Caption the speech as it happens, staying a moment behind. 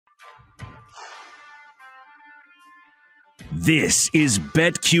This is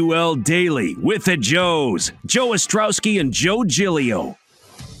BetQL Daily with the Joes, Joe Ostrowski and Joe Giglio.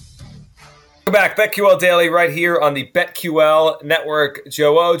 Welcome back, BetQL Daily, right here on the BetQL Network.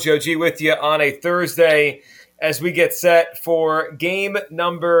 Joe G with you on a Thursday as we get set for game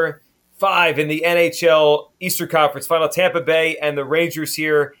number 5 in the NHL Eastern Conference Final. Tampa Bay and the Rangers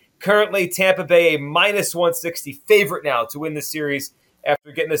here. Currently, Tampa Bay a minus 160 favorite now to win the series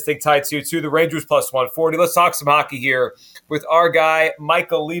after getting this thing tied to the Rangers plus 140. Let's talk some hockey here with our guy,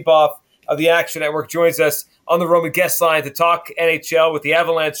 Michael Leboff of the Action Network. Joins us on the Roman guest line to talk NHL with the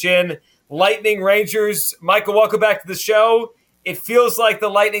Avalanche in. Lightning Rangers. Michael, welcome back to the show. It feels like the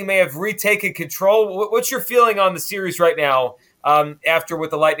Lightning may have retaken control. What's your feeling on the series right now after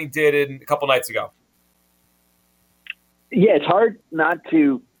what the Lightning did a couple nights ago? Yeah, it's hard not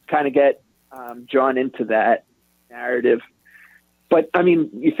to kind of get drawn into that narrative. But, I mean,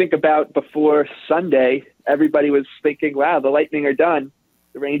 you think about before Sunday, everybody was thinking, wow, the Lightning are done.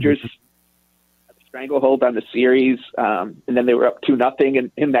 The Rangers had a stranglehold on the series, and then they were up 2-0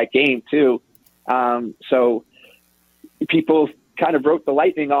 in that game, too. So people kind of wrote the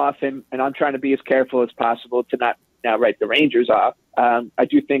Lightning off, and I'm trying to be as careful as possible to not now write the Rangers off. I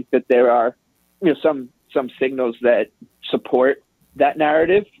do think that there are some signals that support that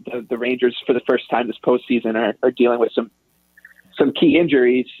narrative. The Rangers, for the first time this postseason, are dealing with some key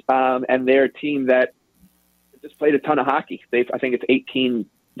injuries, and they're a team that just played a ton of hockey. I think it's 18.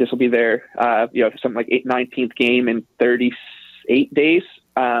 This will be their, something like 19th game in 38 days.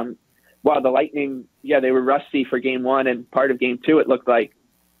 While the Lightning, they were rusty for game 1 and part of game 2. It looked like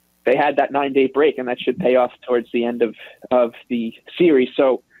they had that 9-day break, and that should pay off towards the end of the series.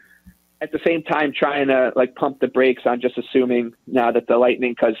 So at the same time, trying to pump the brakes on just assuming now that the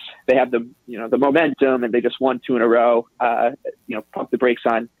Lightning, because they have the momentum and they just won 2 in a row, pump the brakes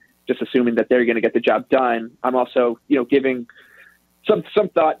on just assuming that they're going to get the job done. I'm also, giving some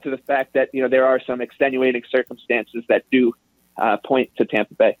thought to the fact that, there are some extenuating circumstances that do point to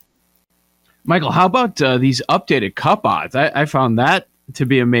Tampa Bay. Michael, how about these updated cup odds? I found that to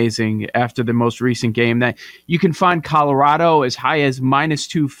be amazing after the most recent game, that you can find Colorado as high as minus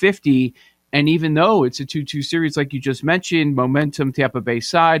 250. And even though it's a 2-2 series, like you just mentioned, momentum Tampa Bay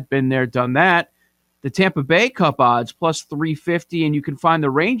side, been there, done that. The Tampa Bay cup odds plus 350, and you can find the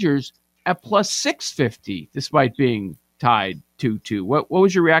Rangers at plus 650, despite being tied 2-2. What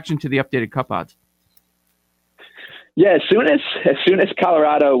was your reaction to the updated cup odds? Yeah, as soon as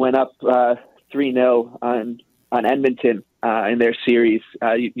Colorado went up 3-0 on Edmonton in their series,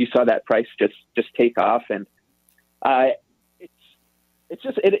 you saw that price just take off, and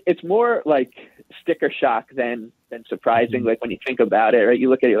it's more like sticker shock than surprising. Mm-hmm. Like when you think about it, right? You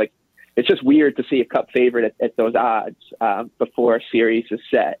look at it it's just weird to see a cup favorite at those odds before a series is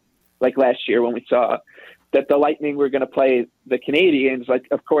set. Like last year when we saw that the Lightning were going to play the Canadiens,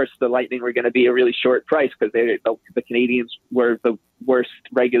 of course the Lightning were going to be a really short price because the Canadiens were the worst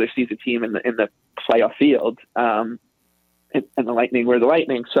regular season team in the playoff field, and the Lightning were the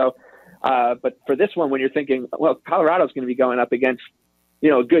Lightning. So, but for this one, when you're thinking, well, Colorado's going to be going up against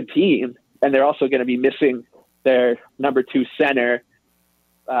a good team, and they're also going to be missing their number 2 center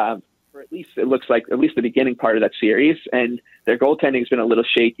for at least the beginning part of that series, and their goaltending has been a little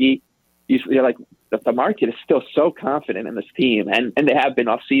shaky. You're like, the market is still so confident in this team, and they have been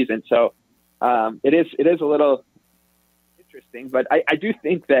off season. So it is a little interesting, but I do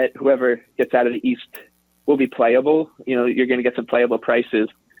think that whoever gets out of the East will be playable. You're going to get some playable prices,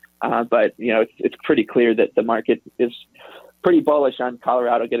 but it's pretty clear that the market is pretty bullish on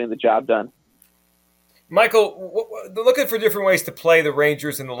Colorado getting the job done. Michael, looking for different ways to play the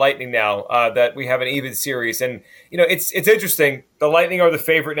Rangers and the Lightning now that we have an even series. And, it's interesting. The Lightning are the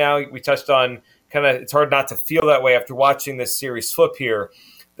favorite now. We touched on it's hard not to feel that way after watching this series flip here.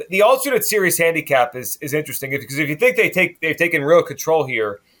 The alternate series handicap is interesting because if you think they've taken real control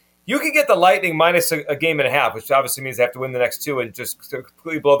here, you can get the Lightning minus a game and a half, which obviously means they have to win the next 2 and just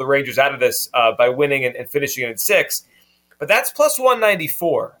completely blow the Rangers out of this by winning and finishing it in 6. But that's plus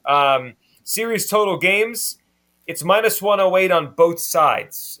 194. Series total games, it's minus 108 on both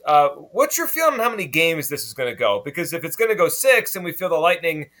sides. What's your feeling on how many games this is going to go? Because if it's going to go 6 and we feel the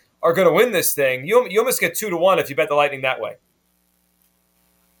Lightning are going to win this thing, you almost get 2-1 if you bet the Lightning that way.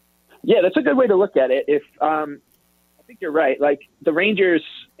 Yeah, that's a good way to look at it. I think you're right. Like the Rangers,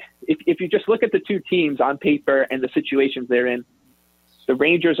 if you just look at the two teams on paper and the situations they're in, the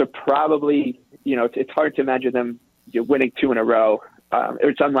Rangers are probably, it's hard to imagine them winning 2 in a row.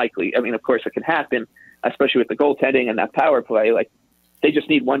 It's unlikely. I mean, of course it can happen, especially with the goaltending and that power play. Like they just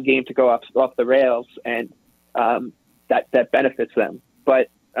need one game to go off the rails, and that benefits them. But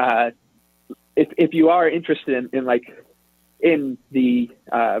if you are interested in like in the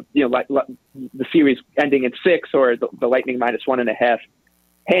the series ending in 6 or the Lightning minus 1.5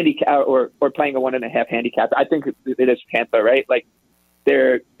 handicap or playing a 1.5 handicap. I think it is Tampa, right? Like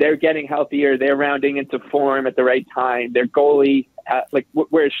they're getting healthier. They're rounding into form at the right time. Their goalie,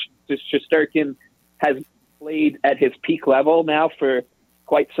 where Shesterkin has played at his peak level now for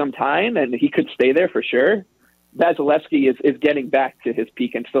quite some time, and he could stay there for sure. Vasilevsky is getting back to his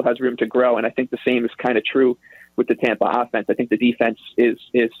peak and still has room to grow. And I think the same is kind of true with the Tampa offense. I think the defense is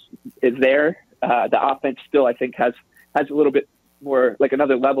there. The offense still, I think, has a little bit more, like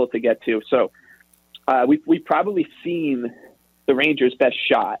another level to get to. So we've probably seen the Rangers' best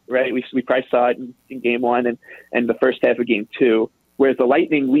shot, right? We probably saw it in game 1 and the first half of game 2. Whereas the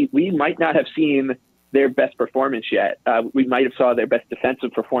Lightning, we might not have seen their best performance yet. We might have saw their best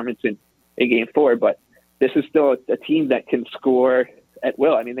defensive performance in game 4, but this is still a team that can score at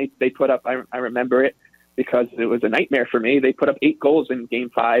will. I mean, they put up, I remember it because it was a nightmare for me. They put up 8 goals in game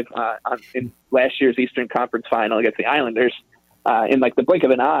 5 in last year's Eastern Conference final against the Islanders in like the blink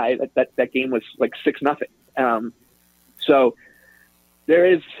of an eye. That game was like 6-0. So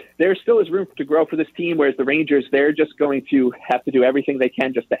there still is room to grow for this team, whereas the Rangers, they're just going to have to do everything they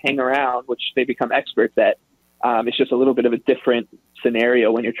can just to hang around, which they become experts at. It's just a little bit of a different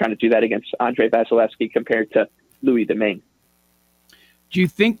scenario when you're trying to do that against Andrei Vasilevsky compared to Louis Domingue. Do you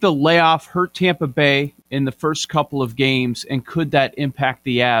think the layoff hurt Tampa Bay in the first couple of games, and could that impact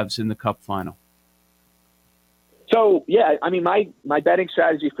the Avs in the Cup final? So, yeah, I mean, my betting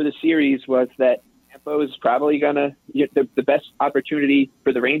strategy for the series was that Tampa was probably going to – the best opportunity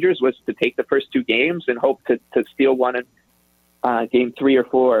for the Rangers was to take the first 2 games and hope to steal one in game 3 or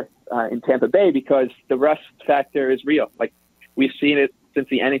 4 in Tampa Bay, because the rust factor is real. Like, we've seen it since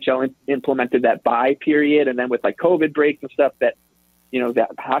the NHL implemented that bye period, and then with like COVID breaks and stuff, that that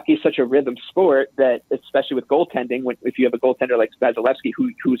hockey is such a rhythm sport that, especially with goaltending, if you have a goaltender like Vasilevsky,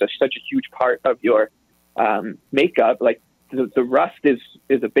 who's such a huge part of your makeup, like the rust is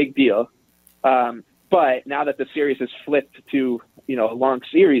a big deal. But now that the series is flipped to a long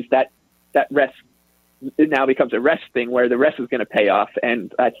series, that rest, it now becomes a rest thing where the rest is going to pay off.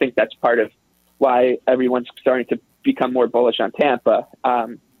 And I think that's part of why everyone's starting to become more bullish on Tampa.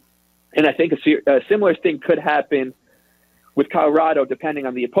 And I think a similar thing could happen with Colorado, depending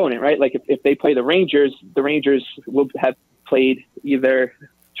on the opponent, right? Like if they play the Rangers will have played either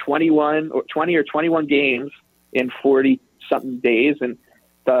 20 or 21 games in 40 something days. And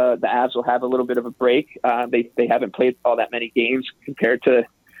the Avs will have a little bit of a break. They haven't played all that many games compared to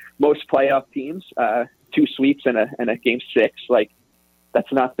most playoff teams, 2 sweeps and a game 6, like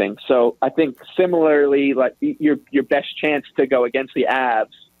that's nothing. So I think similarly, like your best chance to go against the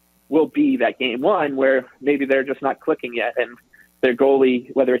Avs will be that game 1 where maybe they're just not clicking yet, and their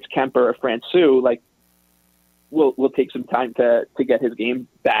goalie, whether it's Kemper or Francouz, like will take some time to get his game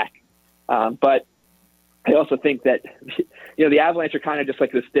back. But I also think that the Avalanche are kind of just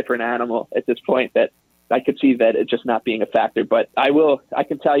like this different animal at this point, that I could see that it just not being a factor. But I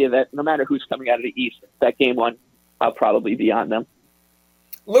can tell you that no matter who's coming out of the East, that game 1, I'll probably be on them.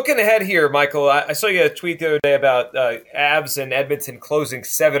 Looking ahead here, Michael, I saw you a tweet the other day about Avs and Edmonton closing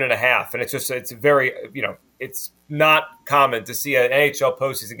 7.5, and it's very, it's not common to see an NHL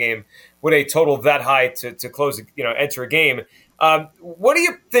postseason game with a total that high to close, enter a game. What are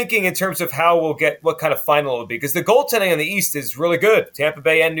you thinking in terms of how we'll get, what kind of final it will be? Because the goaltending in the East is really good. Tampa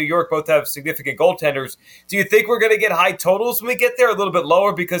Bay and New York both have significant goaltenders. Do you think we're going to get high totals when we get there, a little bit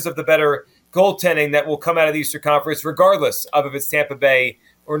lower because of the better goaltending that will come out of the Eastern Conference, regardless of if it's Tampa Bay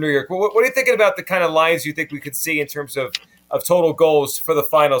or New York? What are you thinking about the kind of lines you think we could see in terms of total goals for the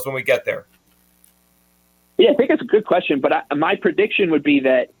finals when we get there? Yeah, I think it's a good question, but my prediction would be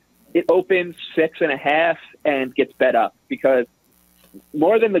that it opens 6.5 and gets bet up, because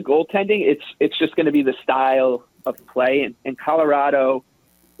more than the goaltending, it's just going to be the style of play. And Colorado,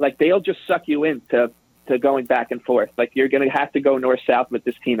 like, they'll just suck you into going back and forth. Like, you're going to have to go north-south with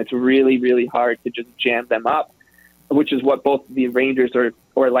this team. It's really, really hard to just jam them up, which is what both the Rangers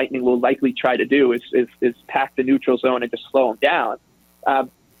or Lightning will likely try to do, is pack the neutral zone and just slow them down.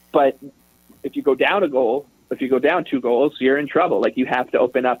 But if you go down a goal, if you go down 2 goals, you're in trouble. Like, you have to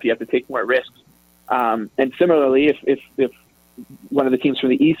open up. You have to take more risks. And similarly, if one of the teams from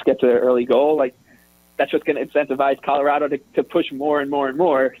the East gets an early goal, like, that's just going to incentivize Colorado to push more and more and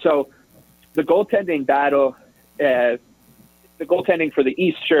more. So the goaltending battle, the goaltending for the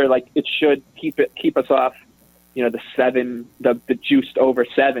East, sure, like, it should keep us off, the juiced over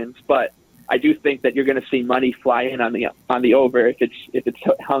 7s. But I do think that you're going to see money fly in on the over if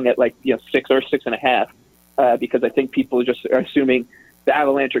it's hung at 6 or 6.5, because I think people just are assuming the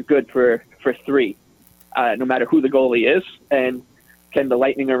Avalanche are good for 3. no matter who the goalie is, and can the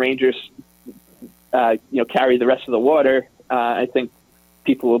Lightning or Rangers, carry the rest of the water? I think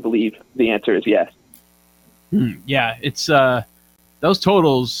people will believe the answer is yes. Yeah, it's those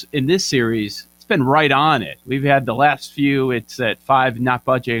totals in this series. It's been right on it. We've had the last few. It's at 5, not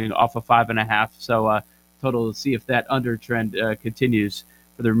budging off of 5.5. So total to see if that under trend continues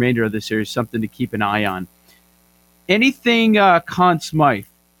for the remainder of the series. Something to keep an eye on. Anything Conn Smythe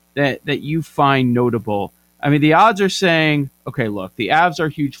that you find notable? I mean, the odds are saying, okay, look, the Avs are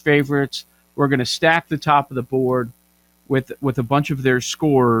huge favorites. We're going to stack the top of the board with a bunch of their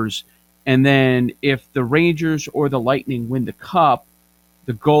scorers. And then if the Rangers or the Lightning win the Cup,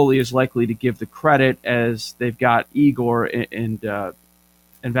 the goalie is likely to give the credit, as they've got Igor and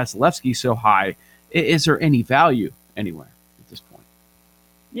Vasilevsky so high. Is there any value anywhere at this point?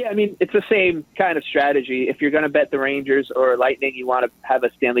 Yeah, I mean, it's the same kind of strategy. If you're going to bet the Rangers or Lightning, you want to have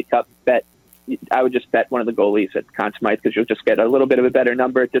a Stanley Cup bet. I would just bet one of the goalies at Conn Smythe, because you'll just get a little bit of a better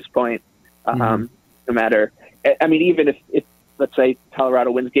number at this point. No matter, I mean, even if let's say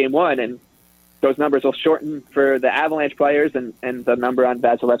Colorado wins Game 1, and those numbers will shorten for the Avalanche players, and the number on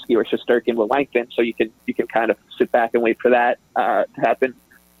Vasilevsky or Shesterkin will lengthen, so you can kind of sit back and wait for that to happen.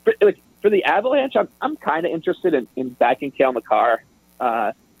 For the Avalanche, I'm kind of interested in backing Cale Makar.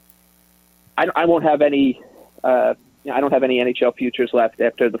 I won't have any. I don't have any NHL futures left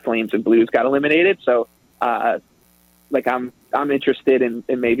after the Flames and Blues got eliminated, so I'm interested in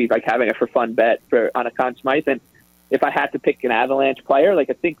maybe having a for fun bet on a Conn Smythe. And if I had to pick an Avalanche player, I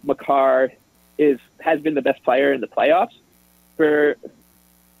think Makar has been the best player in the playoffs for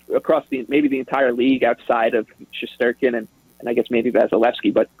across the entire league outside of Shesterkin and I guess maybe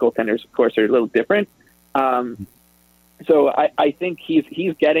Vasilevsky, but goaltenders, of course, are a little different. So I think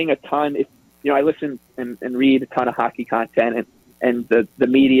he's getting a ton. I listen and read a ton of hockey content, and the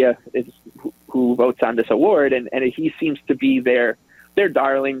media is who votes on this award, and he seems to be their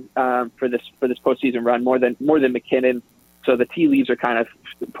darling for this postseason run more than McKinnon. So the tea leaves are kind of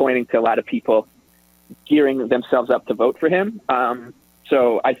pointing to a lot of people gearing themselves up to vote for him.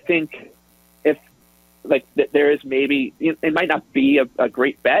 So I think if there is maybe, it might not be a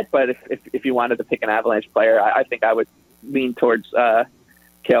great bet, but if you wanted to pick an Avalanche player, I think I would lean towards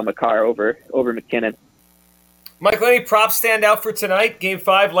Cale Makar over McKinnon. Michael, any props stand out for tonight? Game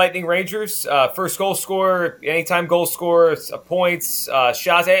 5, Lightning Rangers. First goal scorer, anytime goal scorer, points,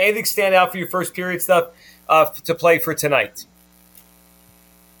 shots. Anything stand out for your first period stuff to play for tonight?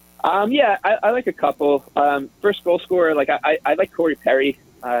 Yeah, I like a couple. First goal scorer, I like Corey Perry,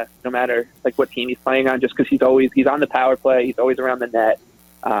 no matter what team he's playing on, just because he's on the power play, he's always around the net,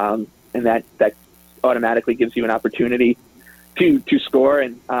 and that automatically gives you an opportunity to score,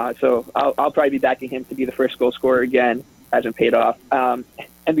 and so I'll probably be backing him to be the first goal scorer again. Hasn't paid off. And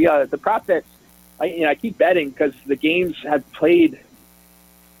the prop that I keep betting, because the games have played,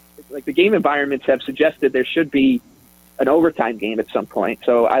 the game environments have suggested there should be an overtime game at some point.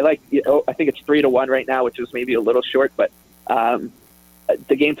 So I think it's 3-1 right now, which is maybe a little short, but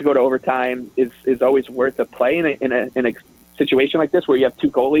the game to go to overtime is always worth a play in a situation like this, where you have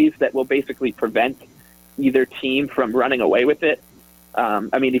two goalies that will basically prevent either team from running away with it.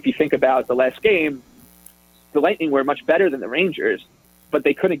 I mean, if you think about the last game, the Lightning were much better than the Rangers, but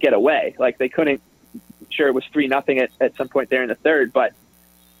they couldn't get away. They couldn't. Sure, it was 3-0 at some point there in the third, but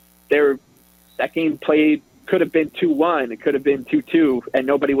that game played could have been 2-1. It could have been 2-2, and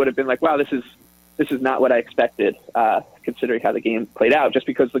nobody would have been like, "Wow, this is not what I expected," considering how the game played out. Just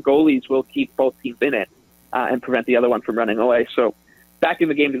because the goalies will keep both teams in it and prevent the other one from running away. So, back in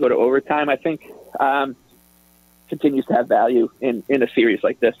the game to go to overtime, I think continues to have value in a series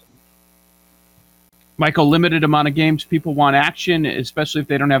like this. Michael, limited amount of games. People want action, especially if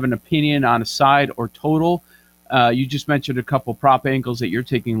they don't have an opinion on a side or total. You just mentioned a couple prop angles that you're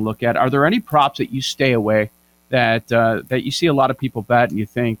taking a look at. Are there any props that you stay away that you see a lot of people bet and you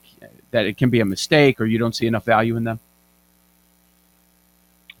think that it can be a mistake or you don't see enough value in them?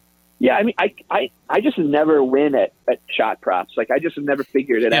 Yeah, I mean, I just never win at shot props. I just have never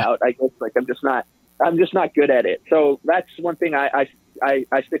figured it out. I guess I'm just not good at it. So that's one thing I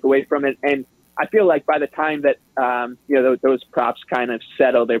stick away from it. And I feel like by the time that those props kind of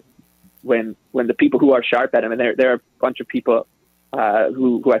settle, when the people who are sharp at them, and there are a bunch of people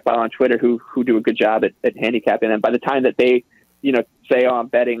who I follow on Twitter who do a good job at handicapping them. By the time that they say, "Oh, I'm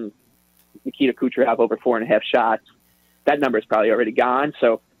betting Nikita Kucherov over 4.5 shots," that number is probably already gone.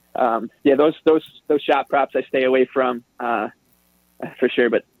 So those shot props I stay away from for sure.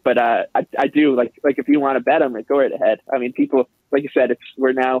 But I do like if you want to bet them, go right ahead. I mean, people, like you said,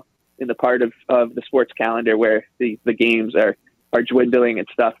 we're now in the part of the sports calendar where the games are dwindling and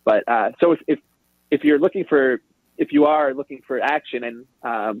stuff. But so if if you are looking for action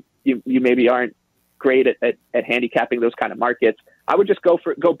and you maybe aren't great at handicapping those kind of markets, I would just go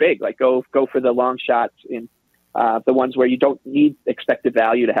big, like go for the long shots in the ones where you don't need expected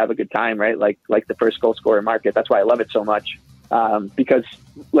value to have a good time, right? Like the first goal scorer market. That's why I love it so much, because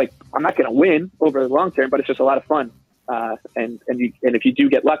like I'm not going to win over the long term, but it's just a lot of fun. And if you do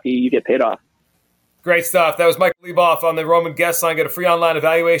get lucky, you get paid off. Great stuff. That was Michael Leboff on the Roman Guest Line. Get a free online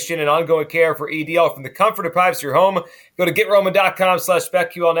evaluation and ongoing care for EDL from the comfort of privacy of your home. Go to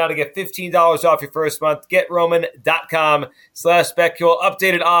GetRoman.com/BetQL now to get $15 off your first month. GetRoman.com/BetQL.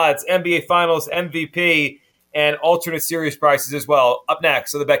 Updated odds, NBA Finals MVP, and alternate series prices as well. Up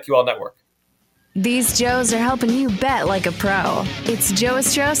next on the BetQL Network. These Joes are helping you bet like a pro. It's Joe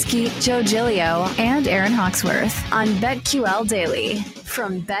Ostrowski, Joe Giglio, and Aaron Hawksworth on BetQL Daily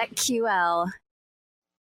from BetQL.